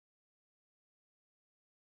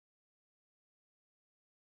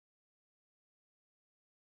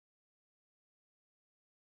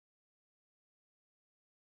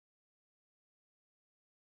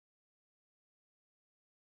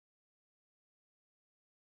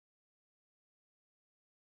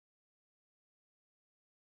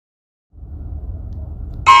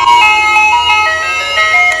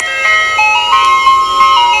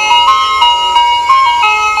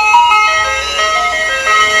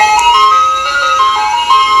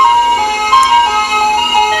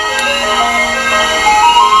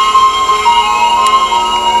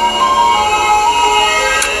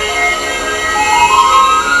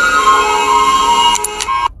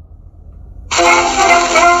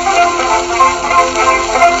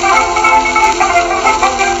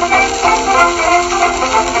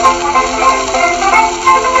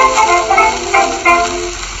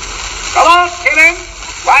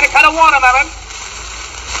watermelon.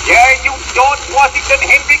 Yeah, you George Washington,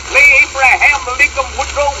 Henry Clay, Abraham Lincoln,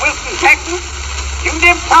 Woodrow Wilson, Texas. You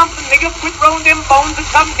them Thompson niggas quit rolling them bones and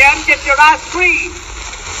come down and get your ice cream.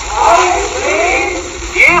 Ice cream?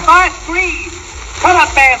 Yes, ice cream. Color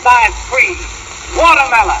fast ice cream.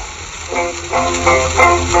 Watermelon.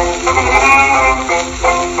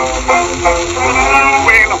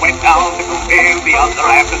 Well, I went down to compare the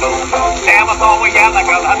other afternoon. There was all a yellow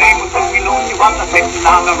girl, her name was Susie Lou. She was sitting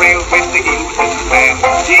on the rail with the heel was in the band.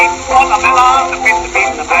 She watermelon, the fit to be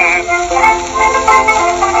the band.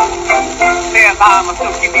 Says I'm a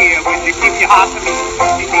silky deer, when you keep your heart to me.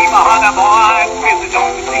 You keep a honey boy, busy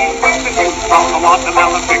don't you see? The juice from the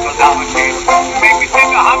watermelon trickles down the tail. Make me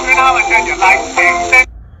sing $100 and you like to sing.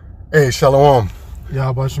 Hey, Shalom.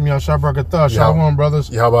 YAHAWASHI, YAHAWASHI, Shalom, brothers.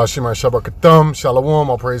 YAHAWASHI, YAHAWASHI, Shalom.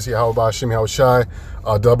 All praise to YAHAWASHI,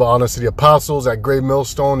 YAHAWASHI. Double honors to the apostles at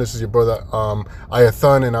Greatmillstone. This is your brother,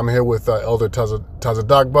 Ayathan, and I'm here with Elder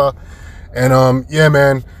Tazadagba. And, yeah,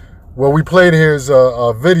 man, what we played here is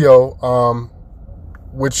a video,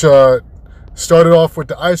 which started off with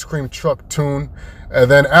the ice cream truck tune. And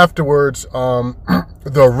then afterwards, the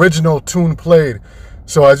original tune played.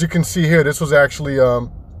 So as you can see here, this was actually...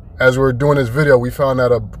 as we were doing this video, we found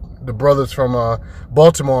out the brothers from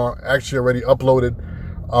Baltimore actually already uploaded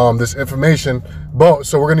this information.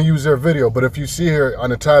 So we're going to use their video. But if you see here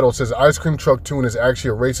on the title, it says Ice Cream Truck Tune is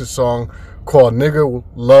actually a racist song called Nigger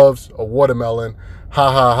Loves a Watermelon.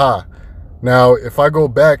 Ha ha ha. Now, if I go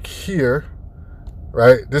back here,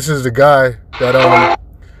 right, this is the guy that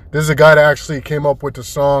actually came up with the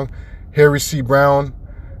song, Harry C. Brown.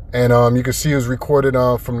 And you can see it was recorded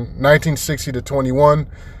from 1960 to 21.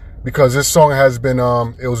 Because this song has been,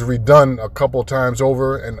 it was redone a couple times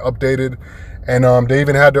over and updated. And they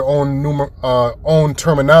even had their own own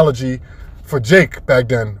terminology for Jake back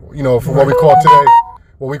then. You know, for what we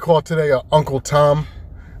call today Uncle Tom,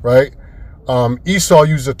 right? Esau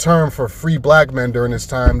used a term for free black men during this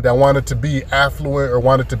time that wanted to be affluent or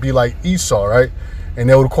wanted to be like Esau, right? And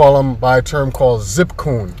they would call him by a term called zip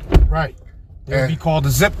coon. Right. They would be called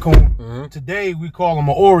a zip coon. Mm-hmm. Today, we call them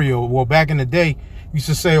an Oreo. Well, back in the day, we used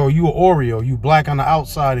to say, oh, you an Oreo. You black on the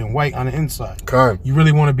outside and white on the inside. You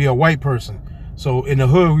really want to be a white person. So in the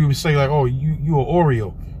hood, we would say like, oh, you an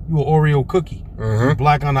Oreo. You an Oreo cookie. Mm-hmm. You're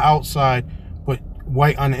black on the outside, but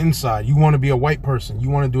white on the inside. You want to be a white person. You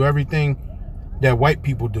want to do everything that white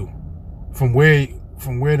people do. From where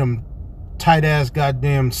them tight-ass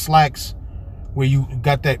goddamn slacks, where you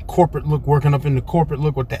got that corporate look, working up in the corporate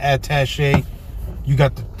look with the attaché. You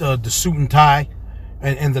got the suit and tie.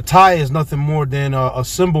 And the tie is nothing more than a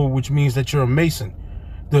symbol, which means that you're a Mason.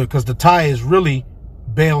 Because the tie is really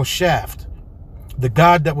Baal shaft. The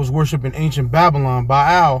god that was worshipped in ancient Babylon,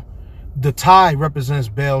 Baal, the tie represents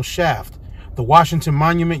Baal shaft. The Washington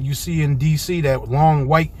Monument you see in D.C., that long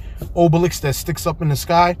white obelisk that sticks up in the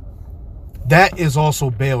sky, that is also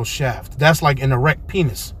Baal shaft. That's like an erect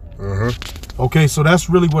penis. Mm-hmm. Okay, so that's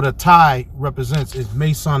really what a tie represents, is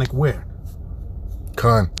Masonic wear.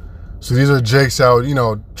 So these are Jakes out, you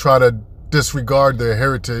know, try to disregard their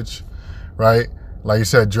heritage, right? Like you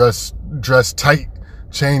said, dress tight,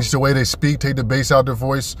 change the way they speak, take the bass out their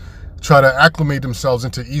voice, try to acclimate themselves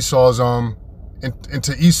into Esau's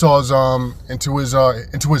into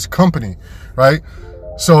his company, right?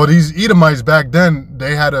 So these Edomites back then,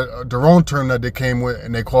 they had their own term that they came with,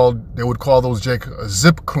 and they would call those Jake a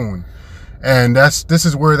zip coon. And this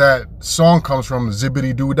is where that song comes from,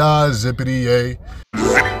 zippity doo dah, zippity yay.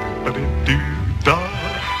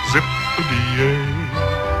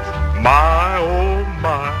 My, oh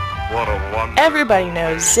my, what a wonder. Everybody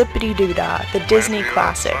knows Zippity Doo Dah, the Disney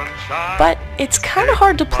classic, but it's kind of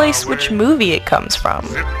hard to place which movie it comes from.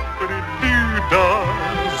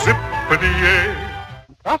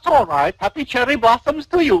 That's all right. Happy cherry blossoms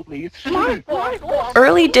to you, please.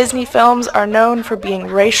 Early Disney films are known for being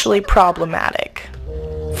racially problematic.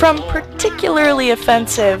 From particularly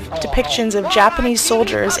offensive depictions of Japanese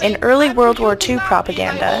soldiers in early World War II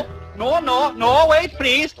propaganda, No, wait,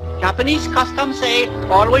 please. Japanese customs say,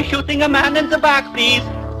 always shooting a man in the back, please.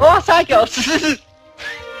 Oh, psychos.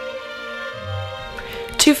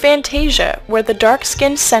 to Fantasia, where the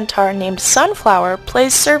dark-skinned centaur named Sunflower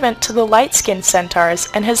plays servant to the light-skinned centaurs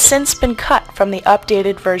and has since been cut from the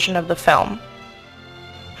updated version of the film.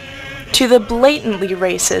 To the blatantly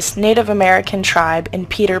racist Native American tribe in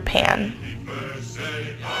Peter Pan.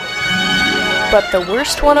 But the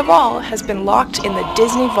worst one of all has been locked in the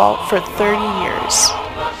Disney vault for 30 years.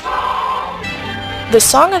 The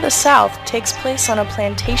Song of the South takes place on a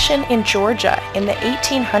plantation in Georgia in the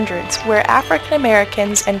 1800s where African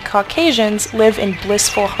Americans and Caucasians live in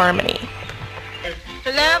blissful harmony.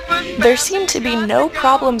 There seem to be no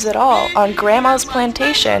problems at all on Grandma's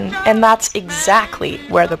plantation, and that's exactly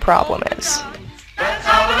where the problem is.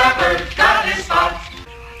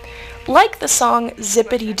 Like the song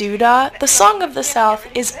Zippity Doodah, the Song of the South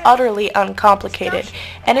is utterly uncomplicated,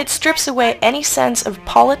 and it strips away any sense of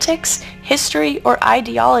politics, history, or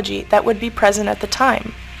ideology that would be present at the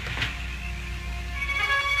time.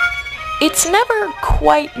 It's never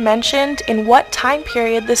quite mentioned in what time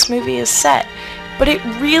period this movie is set, but it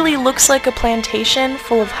really looks like a plantation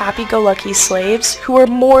full of happy-go-lucky slaves who are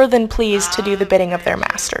more than pleased to do the bidding of their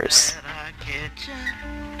masters.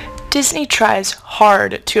 Disney tries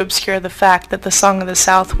hard to obscure the fact that the Song of the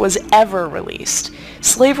South was ever released.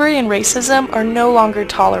 Slavery and racism are no longer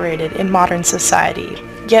tolerated in modern society,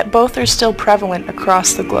 yet both are still prevalent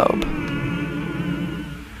across the globe.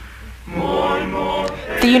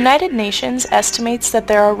 The United Nations estimates that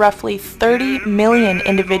there are roughly 30 million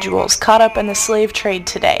individuals caught up in the slave trade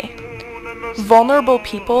today. Vulnerable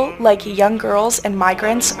people, like young girls and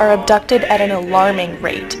migrants, are abducted at an alarming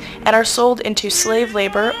rate and are sold into slave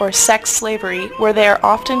labor or sex slavery, where they are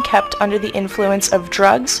often kept under the influence of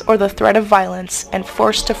drugs or the threat of violence and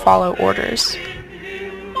forced to follow orders.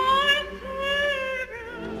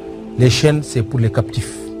 Les chaînes, c'est pour les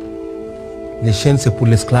captifs. Les chaînes, c'est pour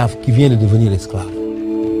l'esclave qui vient de devenir esclave.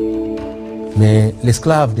 Mais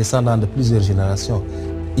l'esclave descendant de plusieurs générations,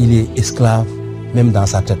 il est esclave même dans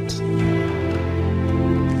sa tête.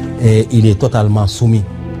 Et il est totalement soumis.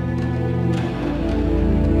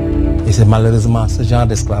 Et c'est malheureusement ce genre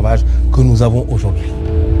d'esclavage que nous avons aujourd'hui.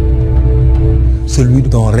 Celui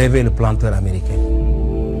dont rêvait le planteur américain.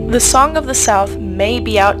 The Song of the South may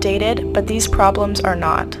be outdated, but these problems are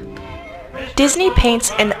not. Disney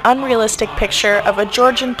paints an unrealistic picture of a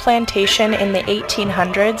Georgian plantation in the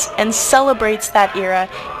 1800s and celebrates that era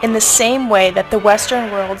in the same way that the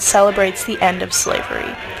Western world celebrates the end of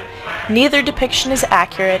slavery. Neither depiction is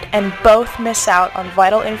accurate, and both miss out on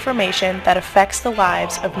vital information that affects the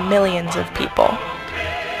lives of millions of people.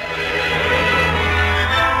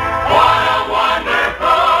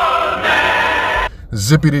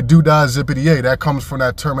 Zippity doodah, zippity yay. That comes from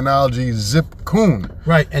that terminology, zip coon.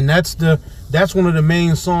 Right, and that's one of the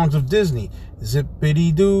main songs of Disney.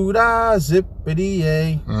 Zippity doodah, zippity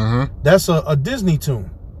yay. That's a Disney tune,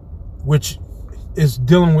 which is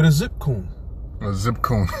dealing with a zip coon. A zip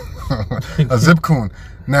coon. A zip coon.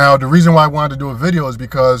 Now, the reason why I wanted to do a video is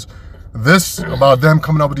because this, about them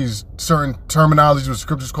coming up with these certain terminologies with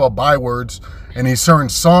scriptures called bywords, and these certain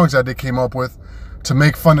songs that they came up with to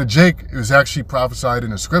make fun of Jake, it was actually prophesied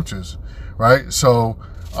in the scriptures, right? So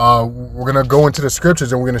we're going to go into the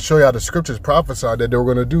scriptures, and we're going to show you how the scriptures prophesied that they were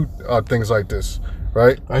going to do things like this,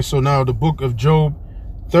 right? All right, so now the book of Job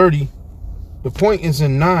 30, the point is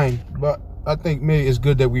in 9, but I think maybe it's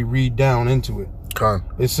good that we read down into it. Okay.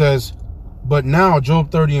 It says, but now,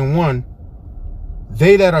 Job 30 and 1,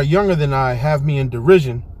 they that are younger than I have me in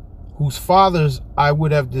derision, whose fathers I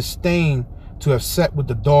would have disdained to have set with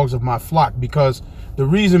the dogs of my flock. Because the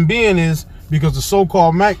reason being is because the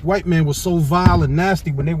so-called white men were so vile and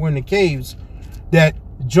nasty when they were in the caves that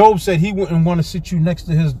Job said he wouldn't want to sit you next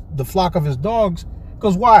to the flock of his dogs.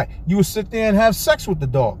 Because why? You would sit there and have sex with the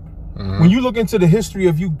dog. When you look into the history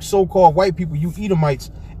of you so-called white people, you Edomites,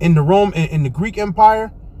 in the Greek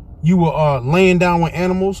Empire, you were laying down with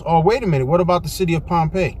animals. Oh, wait a minute. What about the city of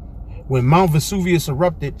Pompeii? When Mount Vesuvius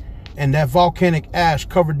erupted and that volcanic ash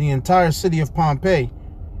covered the entire city of Pompeii,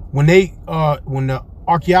 when the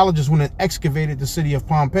archaeologists went and excavated the city of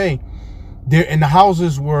Pompeii, there in the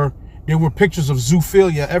houses there were pictures of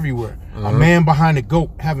zoophilia everywhere. A man behind a goat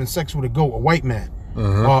having sex with a goat, a white man,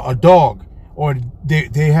 a dog, or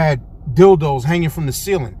they had dildos hanging from the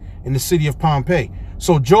ceiling in the city of Pompeii.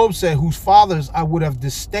 So Job said, whose fathers I would have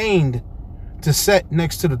disdained to set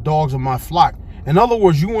next to the dogs of my flock. In other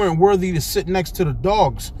words, you weren't worthy to sit next to the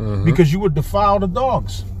dogs because you would defile the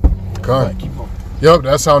dogs. Okay. Right, keep going. Yep,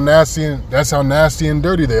 that's how nasty and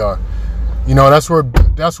dirty they are. You know, that's where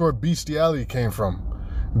bestiality came from.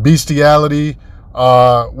 Bestiality,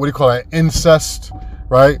 what do you call that? Incest,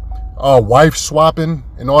 right? Wife swapping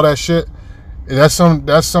and all that shit. That's something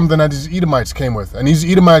that these Edomites came with. And these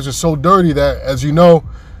Edomites are so dirty that, as you know,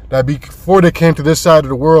 that before they came to this side of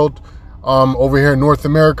the world, over here in North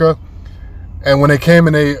America, and when they came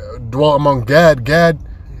and they dwelt among Gad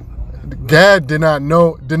did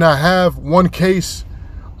not have one case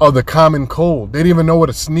of the common cold. They didn't even know what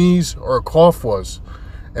a sneeze or a cough was.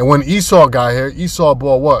 And when Esau got here, Esau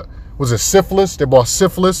brought what? Was it syphilis? They brought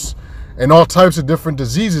syphilis and all types of different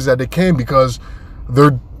diseases that they came because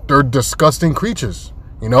they're disgusting creatures,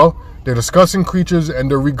 you know? They're disgusting creatures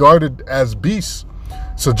and they're regarded as beasts.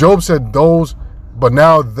 So Job said those But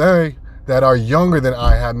now they that are younger than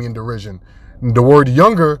I have me in derision. The word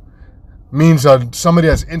younger means somebody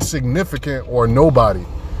that's insignificant or nobody.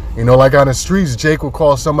 You know, like on the streets, Jake will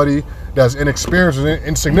call somebody that's inexperienced and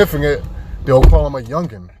insignificant, they'll call him a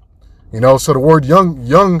youngin. You know, so the word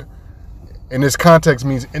young in this context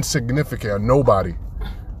means insignificant or nobody.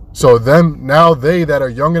 So now they that are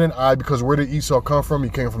younger than I, because where did Esau come from? He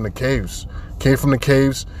came from the caves. Came from the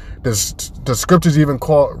caves. The scriptures even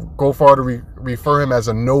go far to refer him as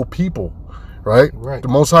a no people, right? The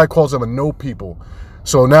Most High calls him a no people.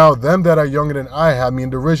 So now them that are younger than I have me in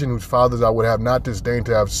derision, whose fathers I would have not disdained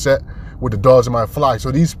to have set with the dogs of my flock.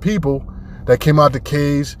 So these people that came out the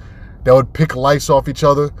caves, that would pick lice off each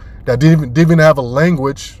other, that didn't even have a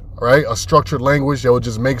language, right? A structured language, they would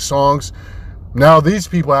just make songs. Now these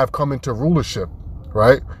people have come into rulership,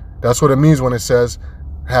 right? That's what it means when it says,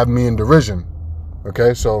 have me in derision.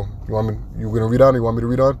 Okay, so you gonna read on? You want me to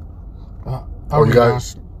read on? Oh, you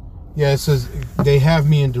guys? Yeah, it says they have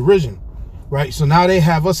me in derision. Right, so now they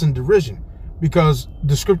have us in derision, because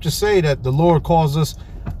the scriptures say that the Lord calls us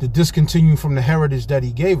to discontinue from the heritage that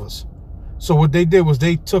he gave us. So what they did was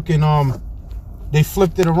they took and they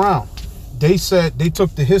flipped it around. They said they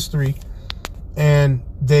took the history and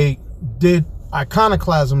they did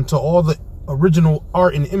iconoclasm to all the original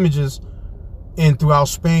art and images throughout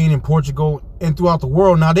Spain and Portugal and throughout the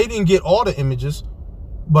world. Now they didn't get all the images,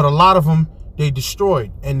 but a lot of them they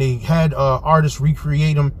destroyed, and they had artists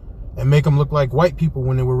recreate them and make them look like white people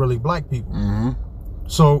when they were really black people.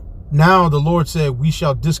 So now the Lord said we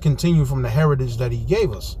shall discontinue from the heritage that he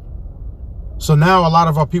gave us. So now a lot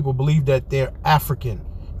of our people believe that they're African,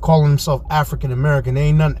 calling themselves African American. There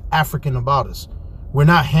ain't nothing African about us. We're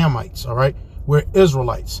not Hamites, all right? We're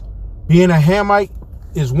Israelites. Being a Hamite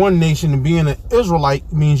is one nation, and being an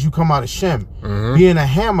Israelite means you come out of Shem. Being a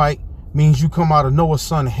Hamite means you come out of Noah's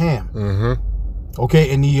son Ham.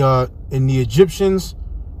 Okay, and the Egyptians,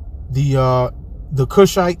 the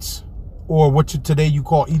Cushites, or what today you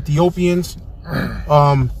call Ethiopians,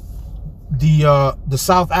 the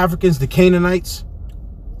South Africans, the Canaanites,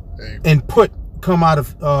 and Put come out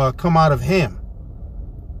of Ham.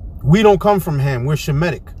 We don't come from Ham. We're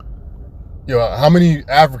Shemitic. Yo, how many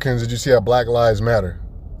Africans did you see at Black Lives Matter?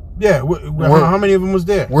 Yeah, how many of them was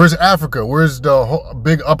there? Where's Africa? Where's the whole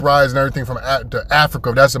big uprising and everything from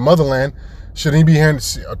Africa? That's the motherland. Shouldn't he be hearing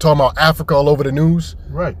talking about Africa all over the news?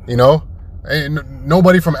 Right. You know,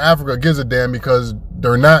 nobody from Africa gives a damn, because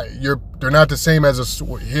they're not the same as a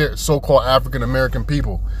so-called African American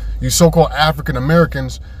people. You so-called African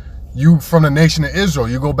Americans, you from the nation of Israel.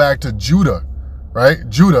 You go back to Judah, right?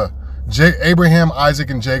 Judah, Abraham, Isaac,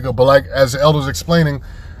 and Jacob. But like as the elders explaining,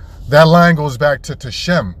 that line goes back to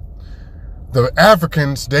Shem. The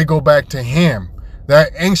Africans, they go back to Ham.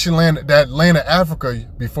 That ancient land, that land of Africa,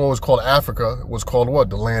 before it was called Africa, was called what?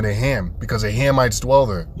 The land of Ham, because the Hamites dwell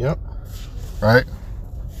there. Yep. Right?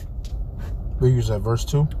 We use that verse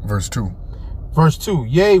 2? Verse 2. Verse 2.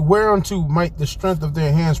 Yea, whereunto might the strength of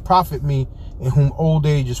their hands profit me, in whom old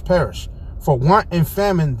age is perished? For want and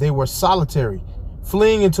famine they were solitary,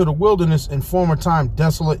 fleeing into the wilderness in former time,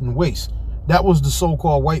 desolate and waste. That was the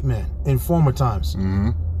so-called white man in former times.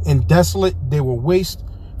 And desolate, they were waste,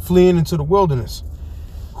 fleeing into the wilderness,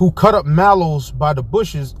 who cut up mallows by the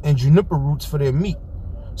bushes and juniper roots for their meat.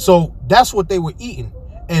 So that's what they were eating.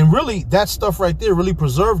 And really, that stuff right there really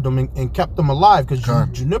preserved them and kept them alive, because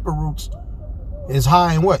juniper roots is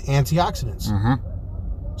high in what? Antioxidants.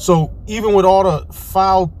 So even with all the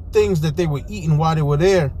foul things that they were eating while they were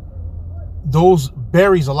there, those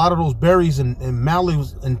berries, a lot of those berries and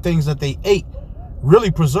mallows and things that they ate really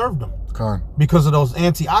preserved them. Because of those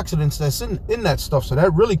antioxidants that's in that stuff. So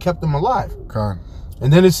that really kept them alive.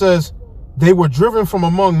 And then it says, they were driven from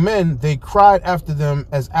among men. They cried after them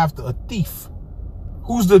as after a thief.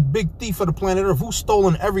 Who's the big thief of the planet Earth? Who's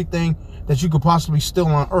stolen everything that you could possibly steal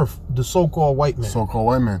on Earth? The so-called white man. So-called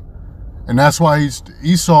white man. And that's why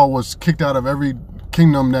Esau was kicked out of every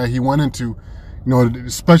kingdom that he went into. You know,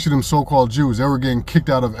 especially them so-called Jews. They were getting kicked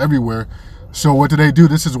out of everywhere. So what did they do?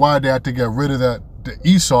 This is why they had to get rid of the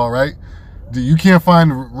Esau, right? You can't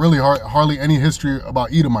find really hardly any history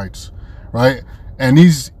about Edomites, right? And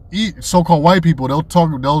these so-called white people,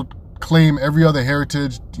 they'll claim every other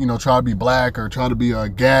heritage, you know, try to be black or try to be a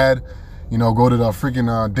Gad, you know, go to the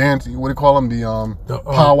freaking dance, what do you call them? The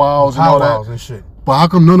powwows and all that. And shit. But how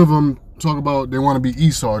come none of them talk about they want to be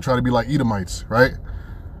Esau or try to be like Edomites, right?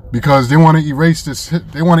 Because they want to erase this.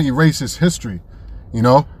 They want to erase this history. You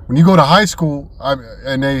know, when you go to high school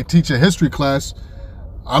and they teach a history class,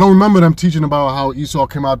 I don't remember them teaching about how Esau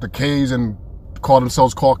came out the caves and called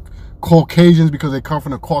themselves Caucasians because they come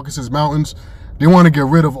from the Caucasus Mountains. They want to get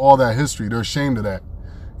rid of all that history. They're ashamed of that,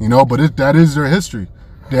 you know. But that is their history.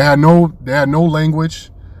 They had no language.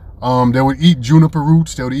 They would eat juniper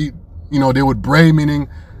roots. They would eat, you know, they would bray, meaning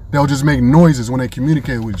they'll just make noises when they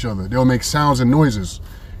communicate with each other. They'll make sounds and noises.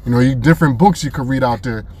 You know, different books you could read out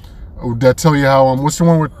there that tell you how. What's the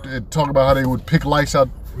one where it talk about how they would pick lice out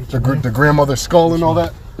the grandmother's skull and all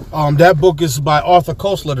that? That book is by Arthur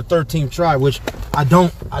Koestler, The 13th Tribe, which I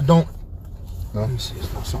don't. No? Let me see. Is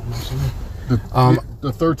there something else in there?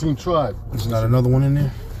 The 13th Tribe. There's not another one in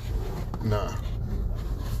there? Nah.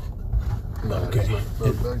 Okay.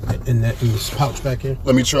 In this pouch back here?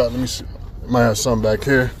 Let me try. Let me see. Might have something back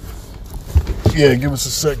here. Yeah, give us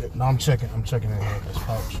a second. No, I'm checking in here. This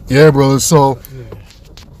pouch. Yeah, brother. So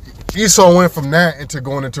Esau went from that into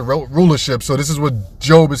going into rulership. So this is what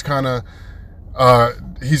Job is kind of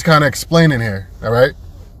he's kind of explaining here. All right.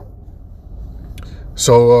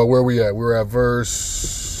 So where are we at? We're at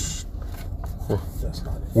verse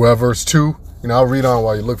 2. You know, I'll read on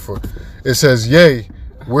while you look for it. It says, "Yea,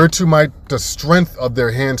 whereto might the strength of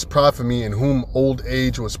their hands profit me, in whom old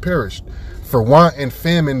age was perished? For want and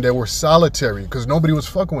famine they were solitary," because nobody was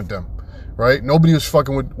fucking with them, right? Nobody was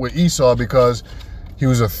fucking with Esau because he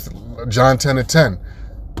was John 10:10.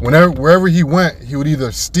 Wherever he went, he would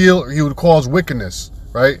either steal or he would cause wickedness,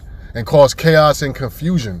 right? And cause chaos and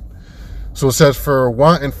confusion. So it says, "For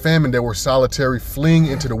want and famine they were solitary, fleeing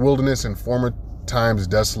into the wilderness in former times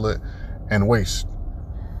desolate and waste,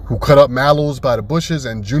 who cut up mallows by the bushes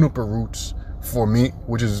and juniper roots for meat,"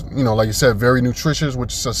 which is, you know, like you said, very nutritious,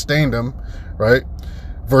 which sustained them, right?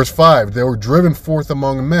 Verse 5, "They were driven forth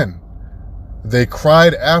among men. They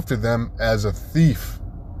cried after them as a thief."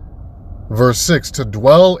 Verse 6, "To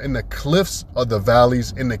dwell in the cliffs of the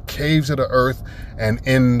valleys, in the caves of the earth, and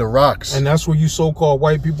in the rocks." And that's what you so-called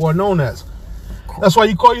white people are known as. That's why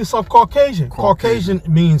you call yourself Caucasian. Caucasian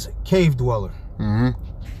means cave dweller. Mm-hmm.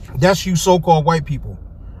 That's you so-called white people,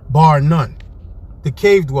 bar none. The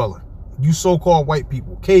cave dweller. You so-called white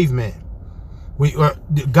people, caveman.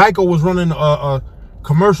 Geico was running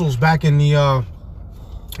commercials back in the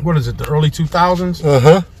the early 2000s,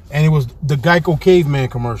 and it was the Geico caveman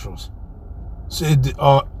commercials. So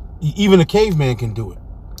even a caveman can do it.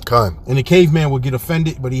 And the caveman would get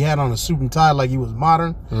offended, but he had on a suit and tie like he was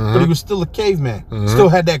modern, but he was still a caveman. Still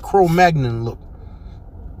had that Cro-Magnon look.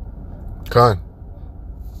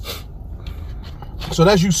 So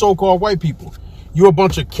that's you so-called white people. You're a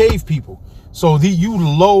bunch of cave people. So you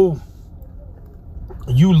low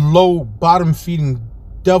bottom-feeding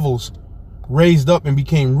devils raised up and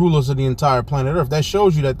became rulers of the entire planet Earth. That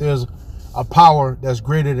shows you that there's a power that's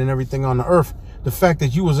greater than everything on the earth. The fact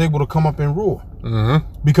that you was able to come up and rule.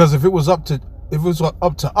 Because if it was up to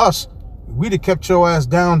us, we'd have kept your ass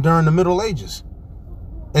down during the Middle Ages.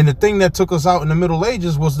 And the thing that took us out in the Middle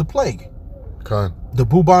Ages was the plague. The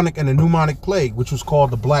bubonic and the pneumonic plague, which was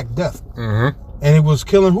called the Black Death. And it was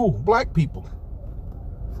killing who? Black people.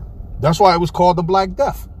 That's why it was called the Black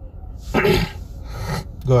Death.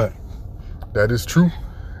 Go ahead. That is true.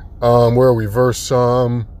 Where are we? Verse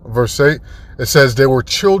 8. It says they were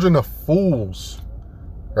children of fools.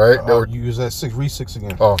 Right? You use that 6. Read 6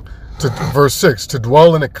 again. Verse 6. "To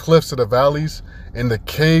dwell in the cliffs of the valleys, in the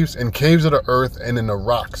caves of the earth, and in the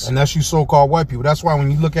rocks." And that's you so-called white people. That's why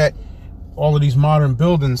when you look at all of these modern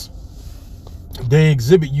buildings, they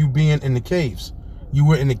exhibit you being in the caves. You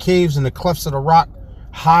were in the caves, in the clefts of the rock,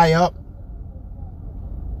 high up,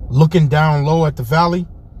 looking down low at the valley.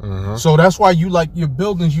 So that's why you like your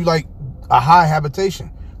buildings, you like a high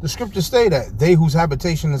habitation. The scriptures say that they whose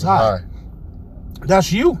habitation is high.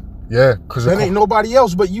 That's you. Yeah, because that ain't nobody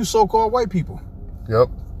else but you so-called white people. Yep.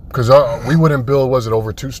 Because we wouldn't build, was it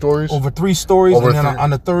over 2 stories? Over 3 stories, and then on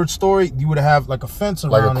the 3rd story, you would have like a fence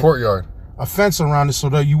around it. Like a courtyard. A fence around it so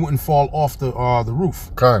that you wouldn't fall off the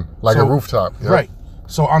roof. Like a rooftop. Yep. Right.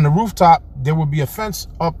 So on the rooftop, there would be a fence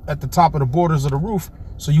up at the top of the borders of the roof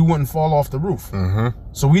so you wouldn't fall off the roof.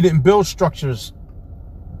 So we didn't build structures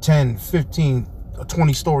 10, 15,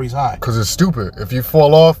 20 stories high. Because it's stupid. If you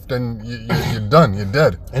fall off, then you're done. You're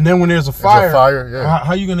dead. And then when there's a fire, yeah.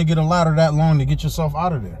 How are you going to get a ladder that long to get yourself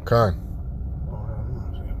out of there?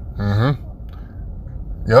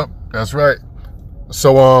 Yep, that's right.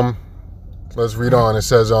 So, let's read on. It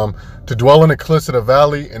says, "To dwell in the cliffs of the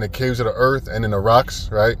valley, in the caves of the earth, and in the rocks,"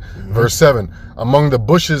 right? Verse 7, "Among the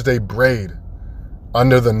bushes they brayed.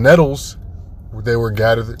 Under the nettles they were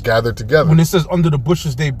gathered together." When it says under the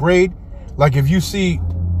bushes they brayed, like if you see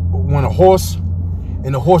when a horse,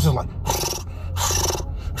 and the horse is like,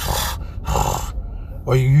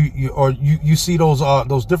 or you see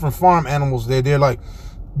those different farm animals they're like,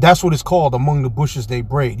 that's what it's called, among the bushes they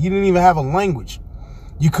brayed. You didn't even have a language.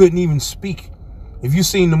 You couldn't even speak. If you've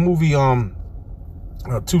seen the movie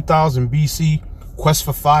 2000 BC, Quest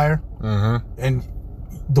for Fire, and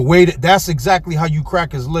the way that's exactly how you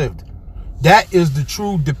crackers lived. That is the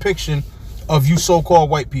true depiction of you so-called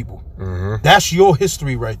white people. That's your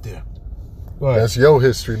history right there. That's your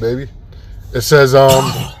history, baby. It says,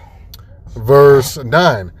 verse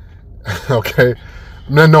 9. Okay.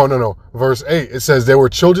 No. Verse 8. It says, they were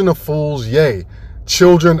children of fools, yea,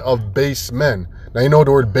 children of base men. Now, you know what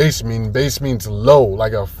the word base means. Base means low,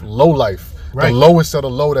 like a low life. Right. The lowest of the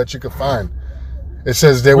low that you could find. It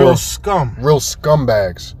says they were scum. Real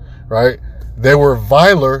scumbags, right? They were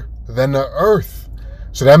viler than the earth.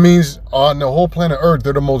 So that means on the whole planet Earth,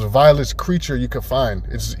 they're the most vilest creature you could find.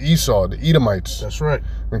 It's Esau, the Edomites. That's right.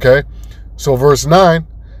 Okay? So verse 9,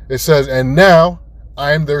 it says, and now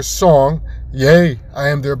I am their song, yea, I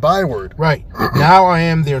am their byword. Right. Now I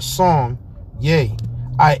am their song, yea,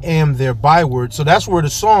 I am their byword. So that's where the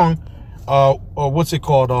song, what's it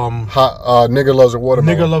called? Nigger loves a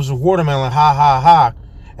watermelon. Nigger loves a watermelon, ha, ha, ha.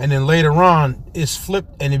 And then later on, it's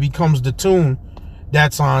flipped and it becomes the tune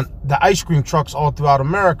that's on the ice cream trucks all throughout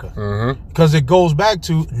America. Because it goes back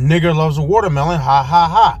to nigger loves a watermelon, ha, ha,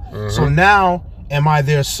 ha. So now am I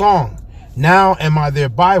their song. Now am I their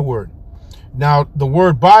byword. Now the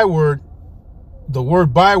word byword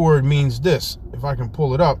means this. If I can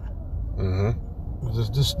pull it up.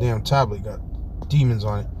 This damn tablet got demons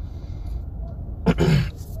on it.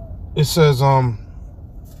 It says,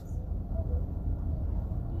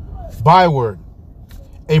 byword,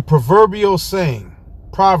 a proverbial saying,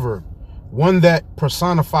 proverb, one that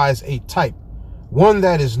personifies a type, one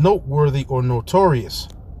that is noteworthy or notorious,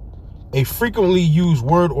 a frequently used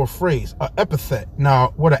word or phrase, an epithet.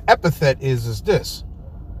 Now, what an epithet is this.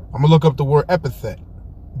 I'm going to look up the word epithet,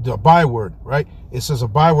 the byword, right? It says a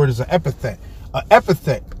byword is an epithet. An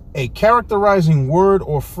epithet, a characterizing word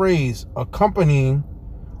or phrase accompanying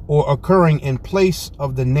or occurring in place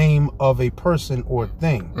of the name of a person or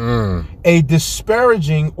thing. A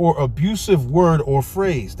disparaging or abusive word or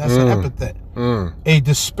phrase. That's an epithet. A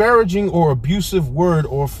disparaging or abusive word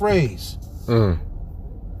or phrase. Nigger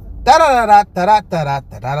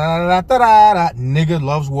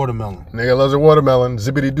loves watermelon. Nigger loves a watermelon.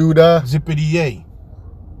 Zippity doo dah. Zippity yay.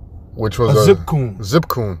 Which was a zip coon. Zip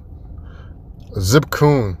coon. A zip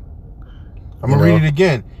coon. I'm going to read it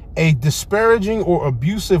again. A disparaging or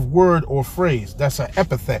abusive word or phrase. That's an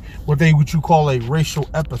epithet. What you call a racial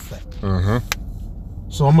epithet.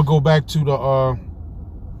 So I'm going to go back to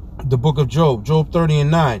the book of Job. Job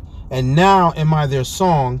 30:9. And now am I their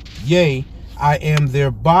song, yea, I am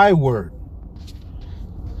their byword.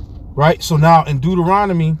 Right? So now in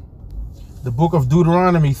Deuteronomy, the book of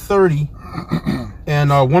Deuteronomy 30, and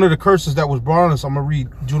one of the curses that was brought on us, I'm going to read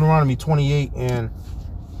Deuteronomy 28 and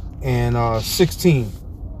 16.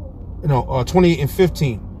 28 and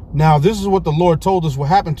 15. Now, this is what the Lord told us will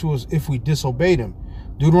happen to us if we disobeyed him.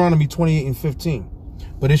 Deuteronomy 28 and 15.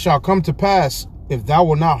 But it shall come to pass, if thou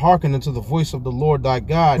wilt not hearken unto the voice of the Lord thy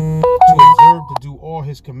God, to observe to do all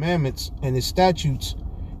his commandments and his statutes,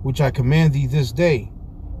 which I command thee this day,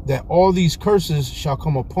 that all these curses shall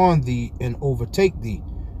come upon thee and overtake thee.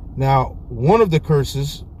 Now, one of the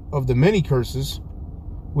curses, of the many curses,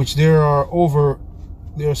 which there are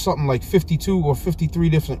something like 52 or 53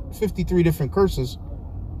 different curses,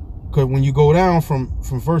 because when you go down from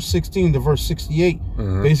verse 16 to verse 68,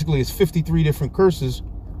 basically it's 53 different curses.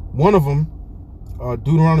 One of them,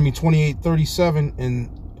 Deuteronomy 28:37 and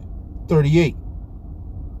 38.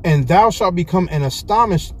 And thou shalt become an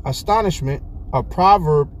astonishment, a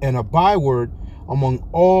proverb, and a byword among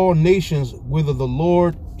all nations, whither the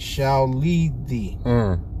Lord shall lead thee.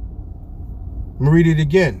 Let me read it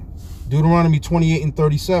again. Deuteronomy 28 and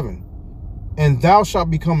 37. And thou shalt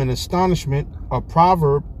become an astonishment, a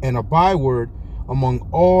proverb, and a byword among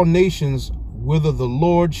all nations, whither the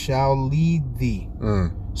Lord shall lead thee.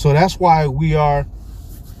 So that's why we are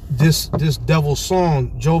this devil's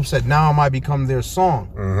song. Job said, now I might become their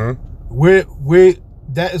song.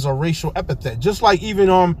 That is a racial epithet. Just like even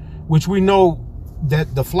which we know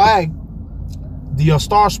that the flag, the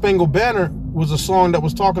Star Spangled Banner, was a song that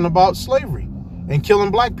was talking about slavery and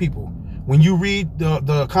killing black people. When you read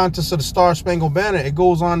the context of the Star Spangled Banner, it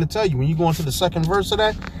goes on to tell you, when you go into the second verse of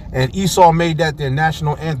that, and Esau made that their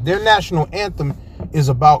national anthem. Their national anthem is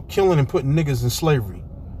about killing and putting niggas in slavery.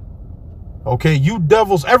 Okay, you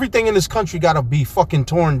devils, everything in this country got to be fucking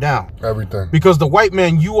torn down. Everything. Because the white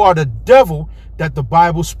man, you are the devil that the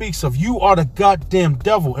Bible speaks of. You are the goddamn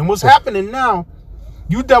devil. And what's happening now,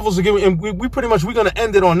 you devils are giving, and we pretty much, we're going to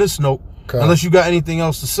end it on this note, unless you got anything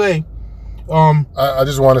else to say. I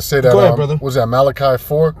just want to say that, go ahead, brother. Was that Malachi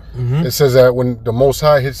 4? It says that when the Most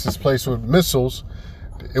High hits this place with missiles,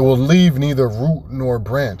 it will leave neither root nor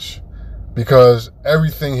branch, because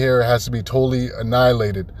everything here has to be totally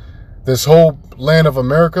annihilated. This whole land of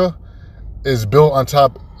America is built on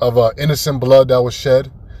top of innocent blood that was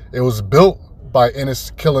shed. It was built by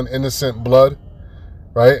killing innocent blood,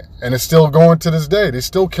 right? And it's still going to this day. They're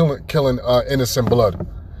still killing innocent blood,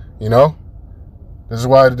 you know? This is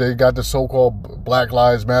why they got the so-called Black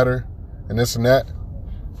Lives Matter and this and that.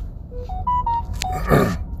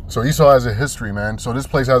 So Esau has a history, man. So this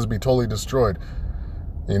place has to be totally destroyed.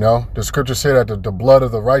 You know, the scriptures say that the blood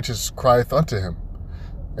of the righteous crieth unto him.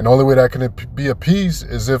 And the only way that can be appeased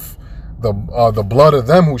is if the blood of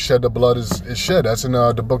them who shed the blood is shed. That's in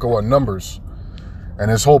the book of Numbers. And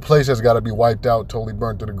this whole place has got to be wiped out, totally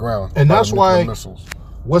burnt to the ground. And that's why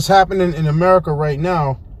what's happening in America right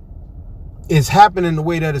now is happening the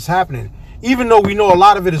way that it's happening. Even though we know a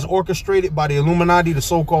lot of it is orchestrated by the Illuminati, the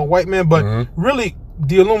so-called white man, but really,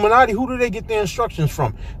 the Illuminati, who do they get their instructions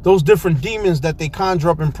from? Those different demons that they conjure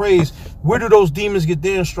up and praise, where do those demons get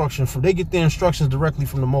their instructions from? They get their instructions directly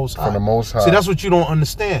from the Most High. From the Most High. See, that's what you don't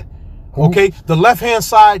understand. Who? Okay? The left-hand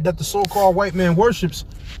side that the so-called white man worships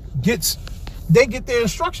they get their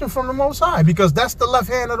instruction from the Most High, because that's the left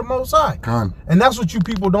hand of the Most High. And that's what you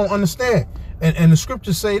people don't understand. And the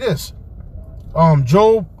scriptures say this.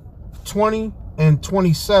 Job 20 and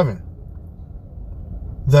 27.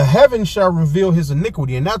 The heaven shall reveal his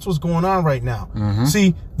iniquity. And that's what's going on right now.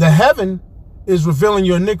 See, the heaven is revealing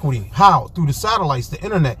your iniquity. How? Through the satellites, the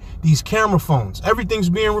internet, these camera phones. Everything's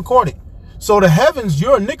being recorded. So the heavens,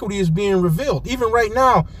 your iniquity is being revealed. Even right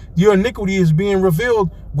now, your iniquity is being revealed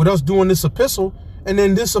with us doing this epistle. And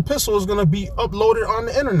then this epistle is going to be uploaded on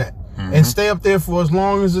the internet and stay up there for as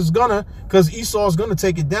long as it's gonna, because Esau is going to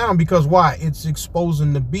take it down. Because why? It's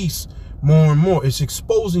exposing the beast more and more. It's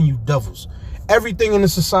exposing you devils. Everything in the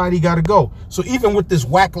society got to go. So even with this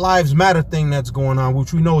Black Lives Matter thing that's going on,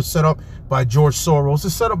 which we know is set up by George Soros,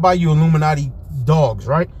 it's set up by you Illuminati dogs,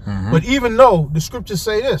 right? But even though the scriptures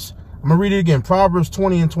say this, I'm going to read it again. Proverbs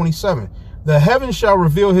 20 and 27. The heaven shall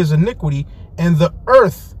reveal his iniquity, and the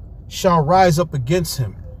earth shall rise up against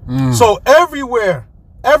him. So everywhere,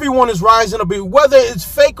 everyone is rising up, whether it's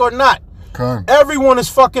fake or not. Everyone is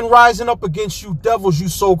fucking rising up against you devils, you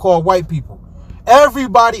so-called white people.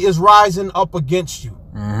 Everybody is rising up against you.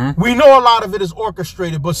 We know a lot of it is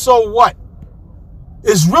orchestrated, but so what?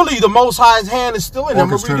 It's really the Most High's hand is still in it.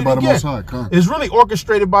 Orchestrated by the Most High. It's really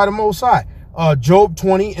orchestrated by the Most High. Job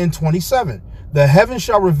 20 and 27. The heaven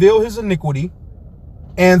shall reveal his iniquity,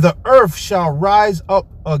 and the earth shall rise up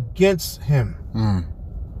against him.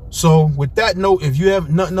 So with that note, if you have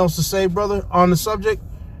nothing else to say, brother, on the subject,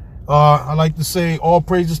 I'd like to say all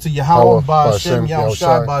praises to Yahawah, Ba'ashem,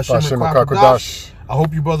 Yahushua, Ba'ashem, Krakodash. I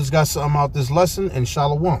hope you brothers got something out this lesson, and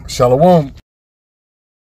Shalom. Shalom.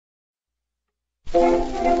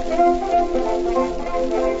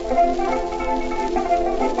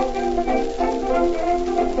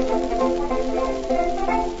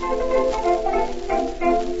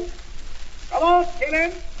 Come on,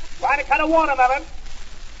 Chile. Trying to cut a watermelon.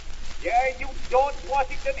 Yeah, you George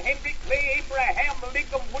Washington, Henry Clay, Abraham,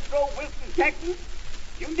 Lincoln, Woodrow, Wilson, Jackson.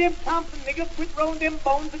 You them Thompson niggas quit rolling them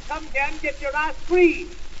bones and come down and get your eyes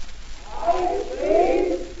squeezed. Eyes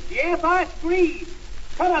squeezed? Yes, eyes squeezed.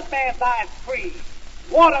 Cut up man's eyes squeezed.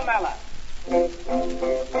 Watermelon. Well,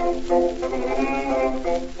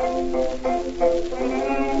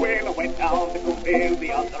 I went down to Cookville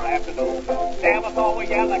the other afternoon. There I saw a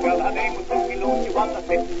yellow girl, her name was Suki Lou. She was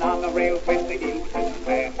sitting on the rail with the heel to the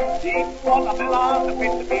fan. She ate watermelon, the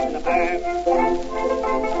prince in the pan.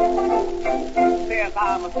 Says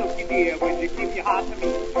I'm a Suki dear, when you keep your heart to me.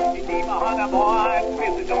 You keep a honey boy,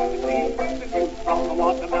 visit don't you see? The juice from the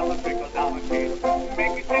watermelon trickles down the chin.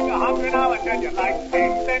 Make you think 100 hours, and you like to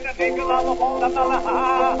sing. Then a nickel of a watermelon,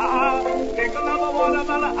 nickel of a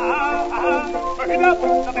watermelon, Burn it up,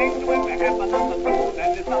 the baby when we have another food.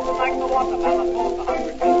 And it's nothing like the watermelon for the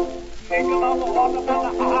hungry food. Nickel of a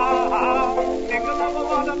watermelon, nickel of a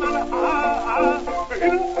watermelon, Burn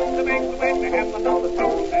it up, the baby when we have another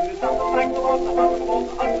food. And it's nothing like the watermelon for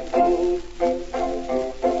the hungry food.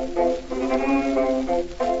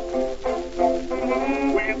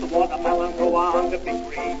 Where the watermelon grow on the big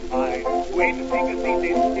green vine. Where the finger sees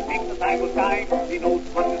it, he thinks the time was time. He knows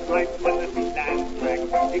when it's right, when the beat stands slack.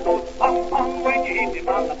 He goes pong pong when you hit him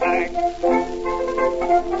on the back.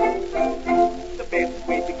 The best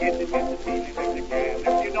way to get it is to feel it if you can.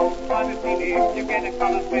 If you don't want to feel it, you get a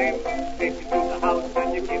color pen. Take it to the house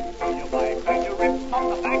and you give it to your wife. And you rip on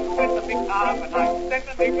the back with the big carbonite. Then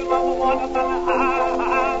the nickel of a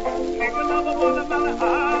watermelon, nickel of a watermelon,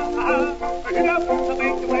 Bring it up, the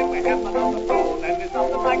baby when we have another fool. And it's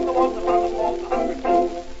nothing like the watermelon for the hungry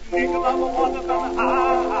fool.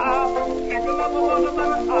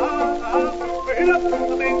 Hit up the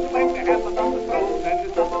bank to make the happen on the road, and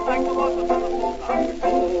it's something like the watermelon for the hungry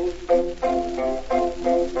souls.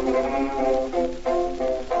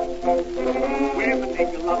 We're the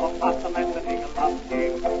nigger love of possum and the nigger love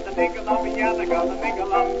game. The nigger love the yanaga, the nigger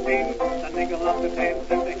love sing. The nigger love to dance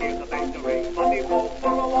and to hear the bass to ring. But he won't for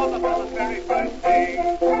a watermelon's very first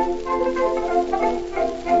thing.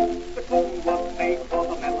 The coon was made for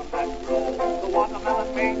the melon that grow. The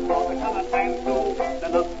watermelon made for the colored man too. The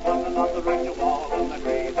nuts running on the ranch wall and the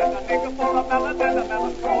trees. And a nigger for a melon and a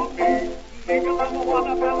melon for me. Nigger love a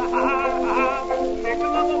watermelon, ha ha. Nigger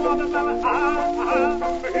love a watermelon, ha ha.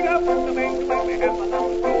 Hit up the bank to make me happen on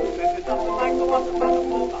the road. And it's something like the watermelon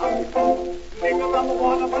for the hungry folks. Nigger love a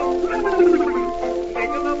watermelon.